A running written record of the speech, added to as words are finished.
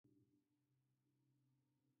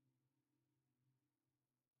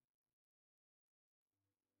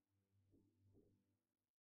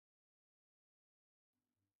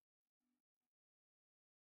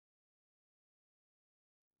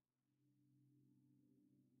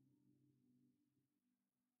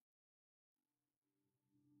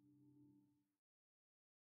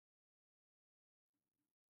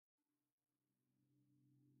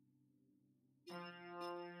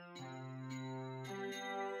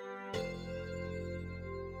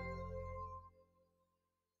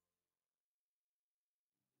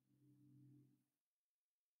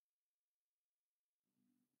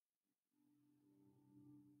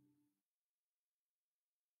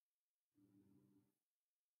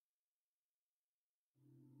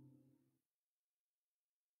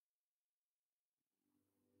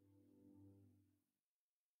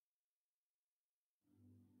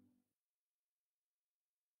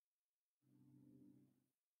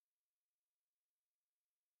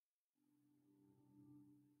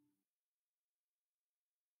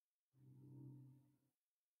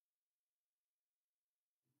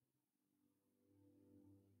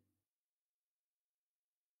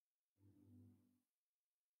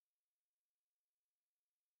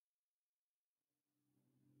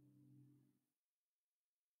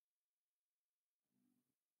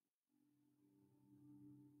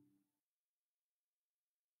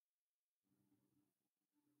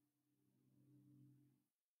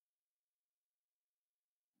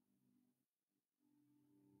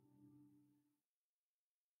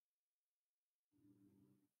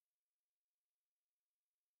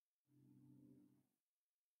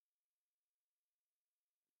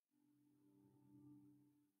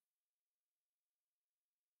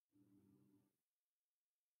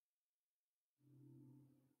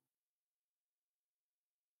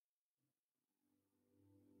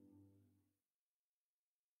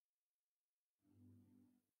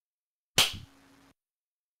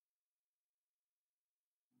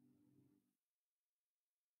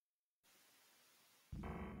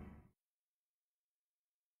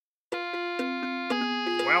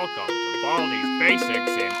Welcome to Baldi's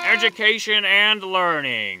Basics in Education and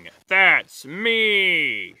Learning. That's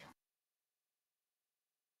me!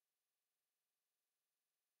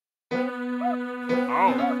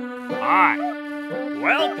 Oh, hi.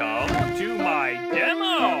 Welcome to my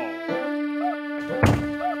demo!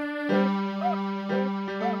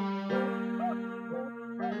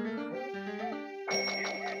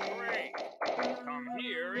 Great. Come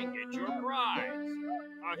here and get your prize.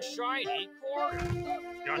 A shiny quarter.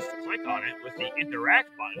 Just click on it with the interact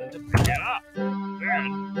button to pick it up.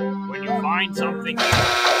 Then, when you find something...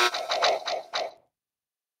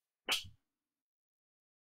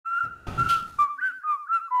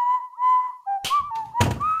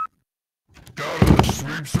 Gotta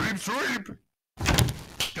sweep, sweep, sweep!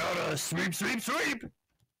 Gotta sweep, sweep, sweep!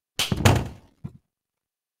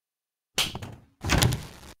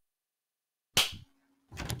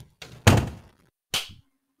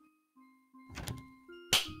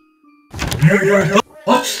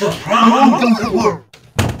 What's the problem?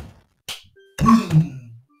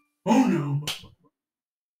 Oh no.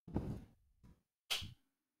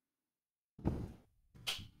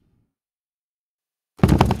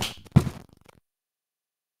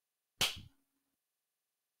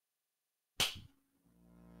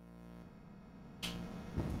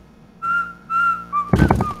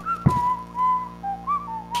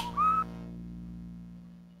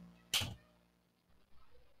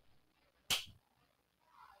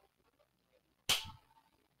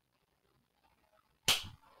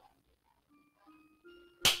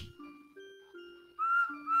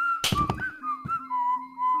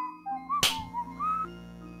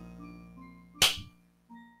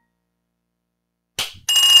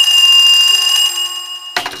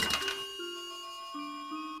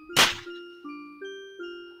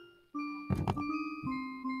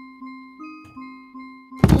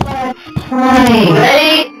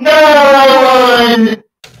 Ready, go! 1,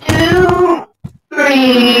 2,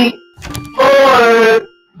 3, 4,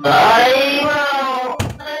 5. Wow,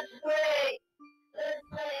 that's great. Let's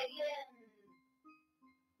play again.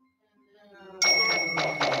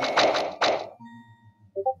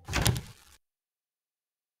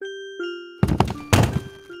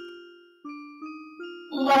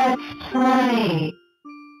 Let's play.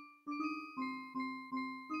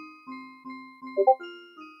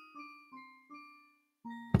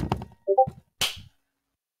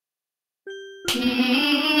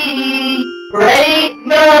 Ready,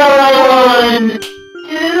 go! 1,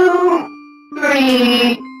 2,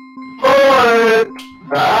 3, 4,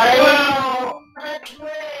 5. Wow, that's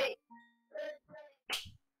great.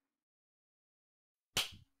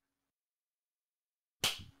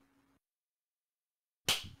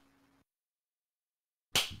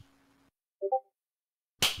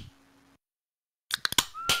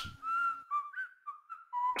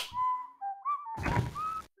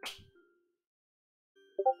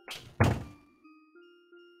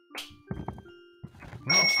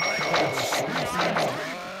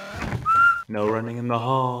 No running in the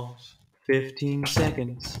halls. 15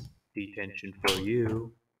 seconds. Detention for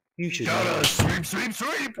you. You should Gotta sweep, sweep,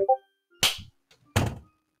 sweep!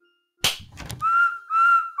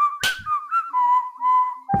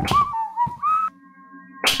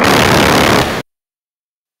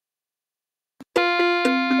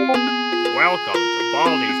 Welcome to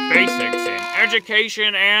Baldi's Basics in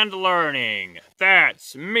Education and Learning.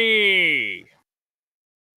 That's me.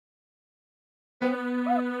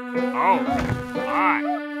 Oh, hi.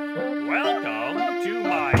 Welcome to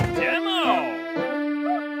my demo.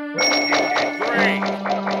 You did great.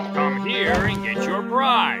 Come here and get your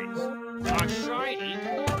prize. A shiny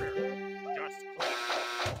quarter. Just click.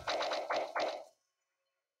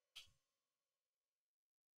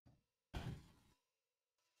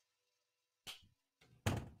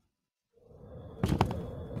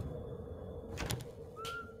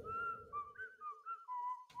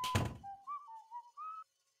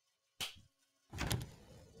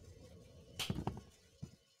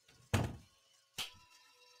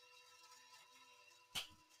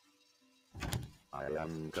 I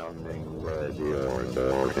am coming, ready or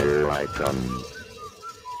no, here I come.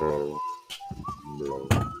 Oh, no.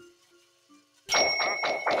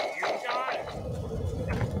 You got it.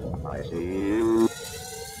 I see you,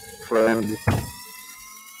 friend.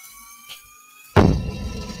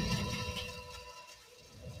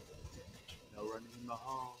 No running in the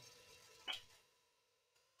hall.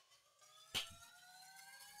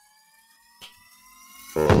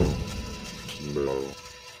 Oh, no.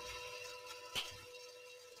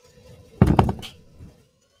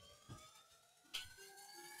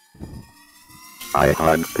 I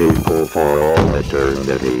hunt people for all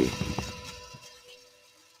eternity.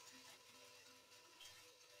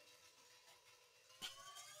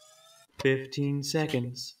 "15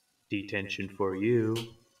 seconds. Detention for you.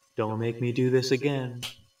 Don't make me do this again."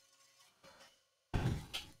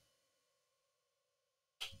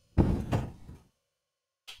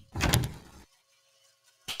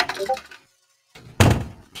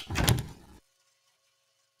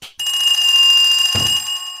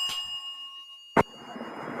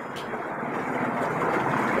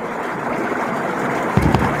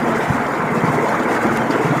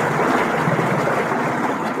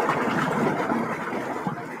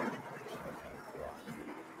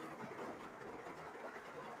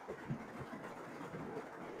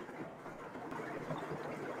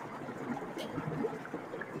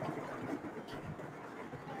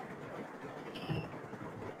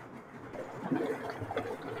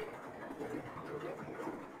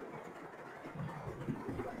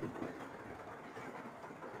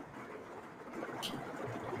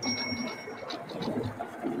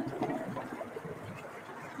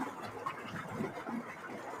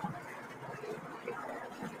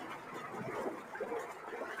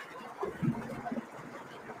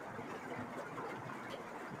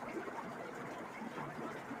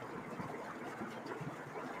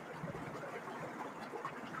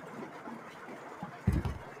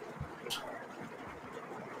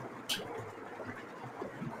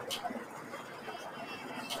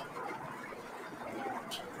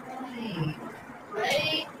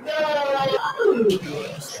 Ready, go!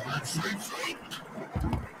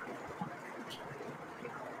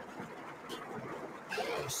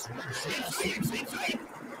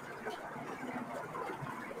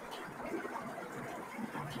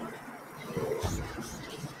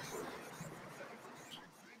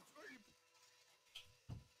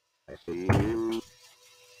 I see you,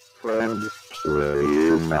 friend. Will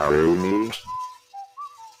you marry me?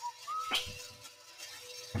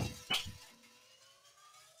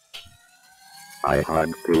 I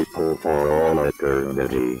hunt people for all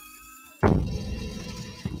eternity.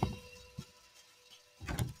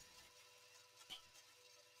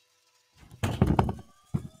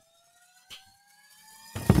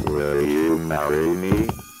 Will you marry me?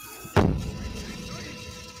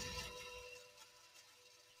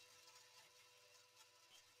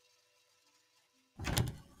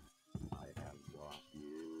 I have lost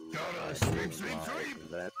you. Gotta sweep, sweep,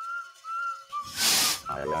 sweep! That.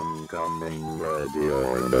 I am coming, ready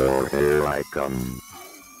or no, here I come.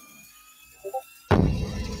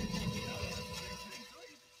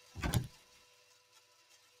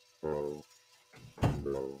 Oh,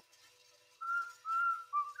 no.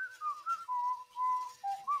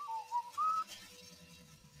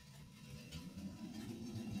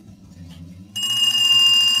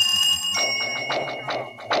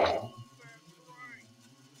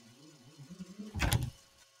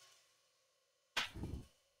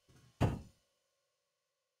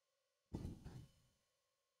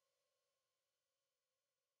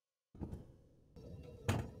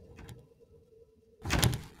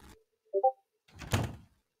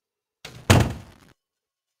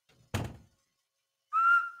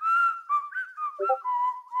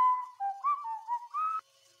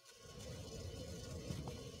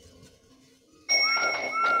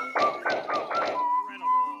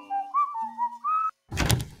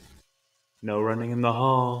 No running in the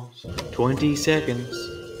halls. 20 seconds.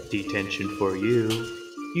 Detention for you.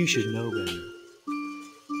 You should know better.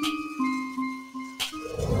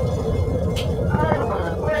 I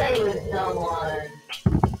wanna play with someone.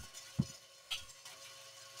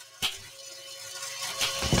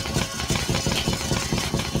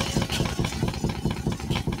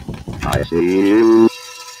 I see you,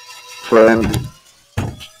 friend.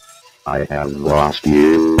 I have lost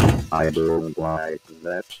you. I don't like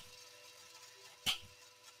that.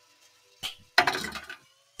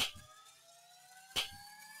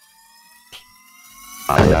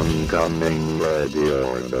 I am coming, ready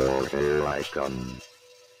or no, here I come.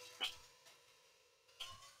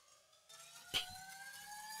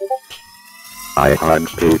 I hug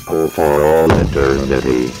people for all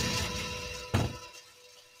eternity.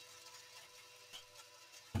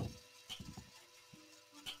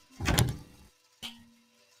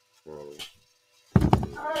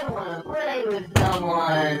 I wanna play with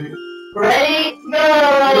someone. Ready?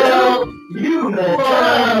 Go! You messed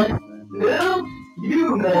up. Oops,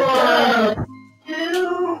 you messed up.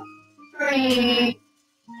 2, 3,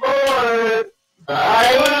 4,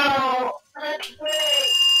 5. Let's play.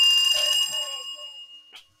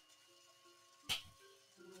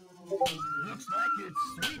 Looks like it's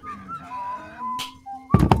sweeping time.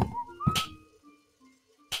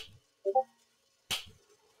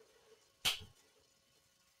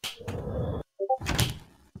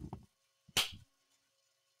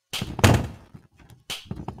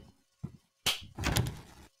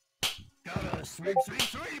 Gotta sweep, sweep,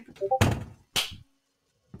 sweep.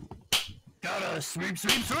 Gotta sweep,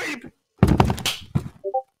 sweep, sweep.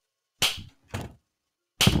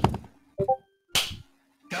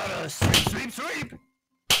 Gotta sweep, sweep, sweep.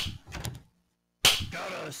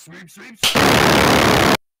 Gotta sweep, sweep,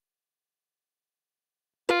 sweep.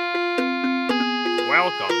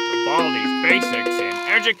 Welcome to Baldi's Basics in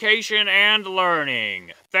Education and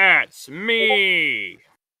Learning. That's me.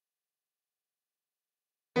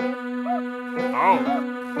 Oh,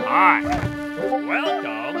 hi.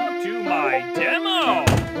 Welcome to my demo.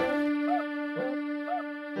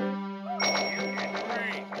 You did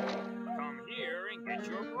great. Come here and get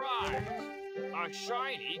your prize. A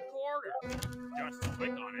shiny quarter. Just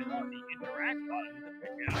click on it with the interact button to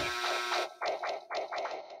pick it up.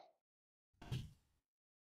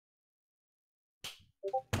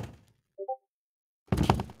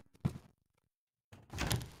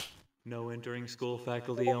 No entering school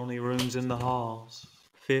faculty only rooms in the halls.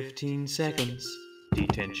 15 seconds.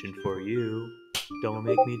 Detention for you. Don't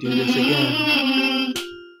make me do this again.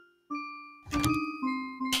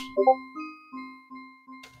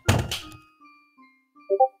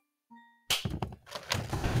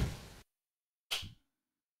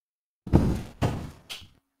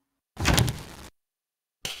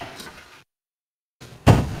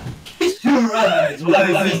 Rise,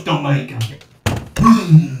 why visto, Mike?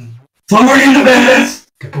 Forward in the best!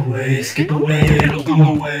 Skip away, it'll go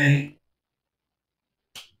away.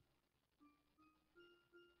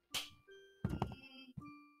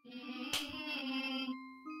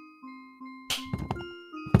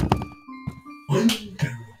 One, two,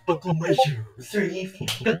 buckle my shoes. 3, 4,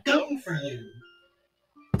 got gum for you.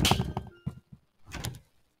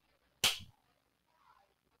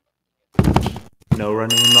 No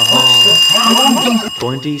running in the hall.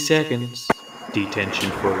 20 seconds. Detention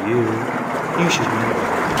for you. You should know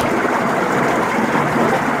better.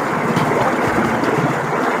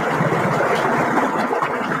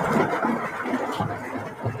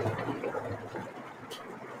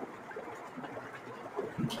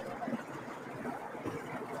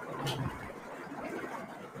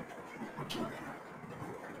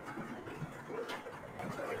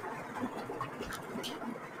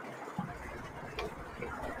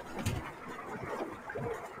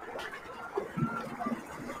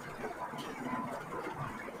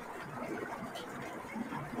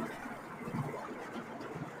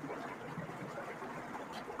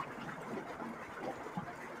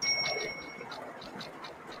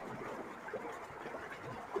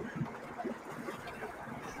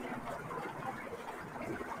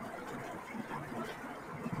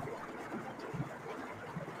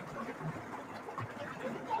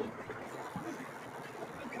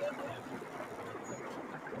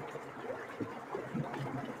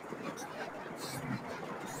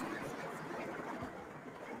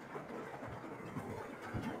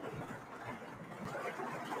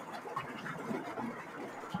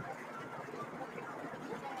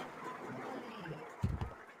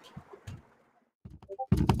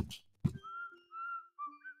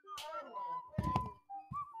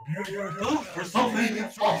 Prepare yourself for something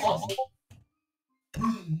awesome.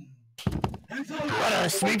 Gotta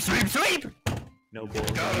sweep, sweep, sweep. No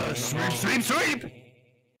balls Gotta in the sweep, halls. sweep, sweep.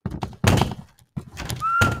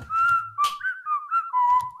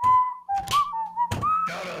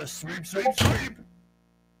 Gotta sweep, sweep, sweep.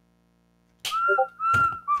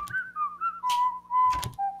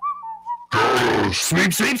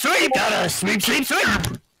 Sweep, sweep, sweep. Gotta sweep, sweep,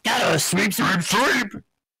 sweep. Gotta sweep, sweep, sweep.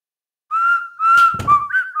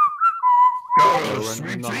 Gotta No running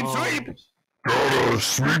in sweep, the sweep, sweep. halls. Gotta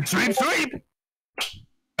sweep, sweep, sweep.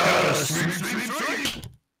 Gotta sweep, sweep, sweep.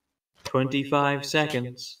 25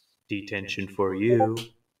 seconds. Detention for you.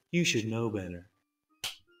 You should know better.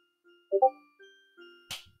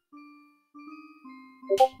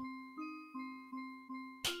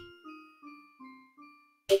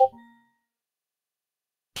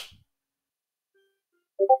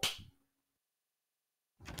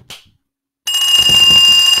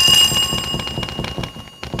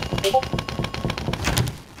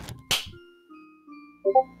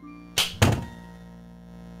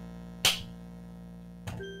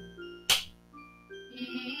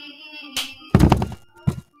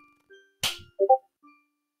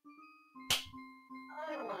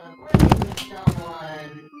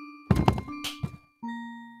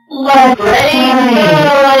 Let's ready,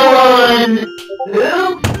 go!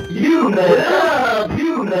 Oops, you messed up,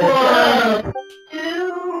 you messed up. 1,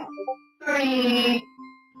 2, 3,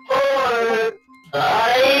 4,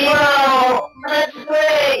 5. Well, let's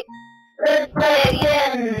play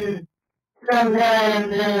again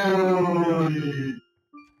sometime soon.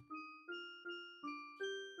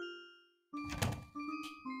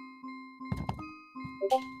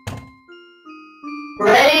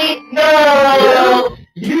 Ready, go!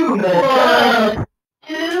 You messed up.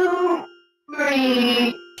 2,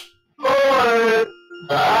 3, 4,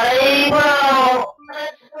 5. Well,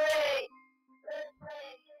 let's play again.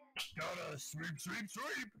 Gotta sweep, sweep,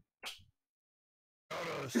 sweep.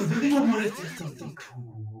 Gotta Does sweep, anyone want to sweep, do sweep. something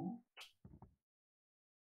cool?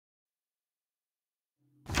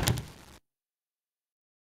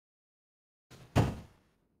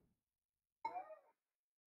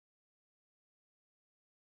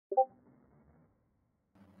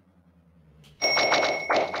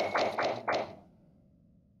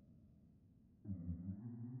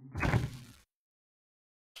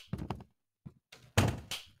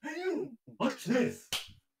 Hey you! Watch this!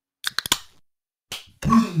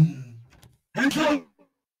 Boom! Hands up!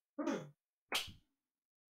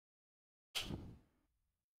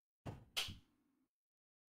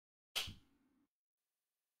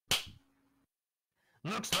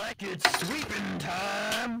 Looks like it's sweeping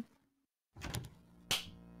time.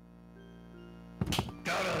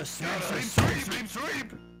 Gotta sweep, sweep, sweep, sweep,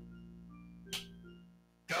 sweep.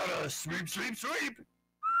 Gotta sweep, sweep, sweep.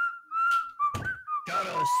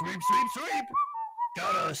 Gotta sweep, sweep, sweep.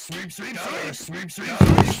 Gotta sweep, sweep, sweep, sweep,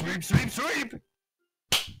 sweep, sweep, sweep, sweep.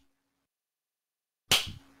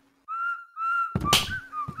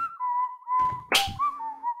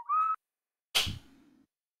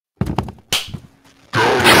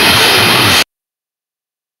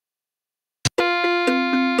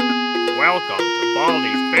 Welcome to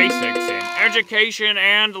Baldi's Basics in Education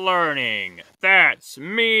and Learning. That's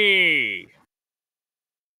me.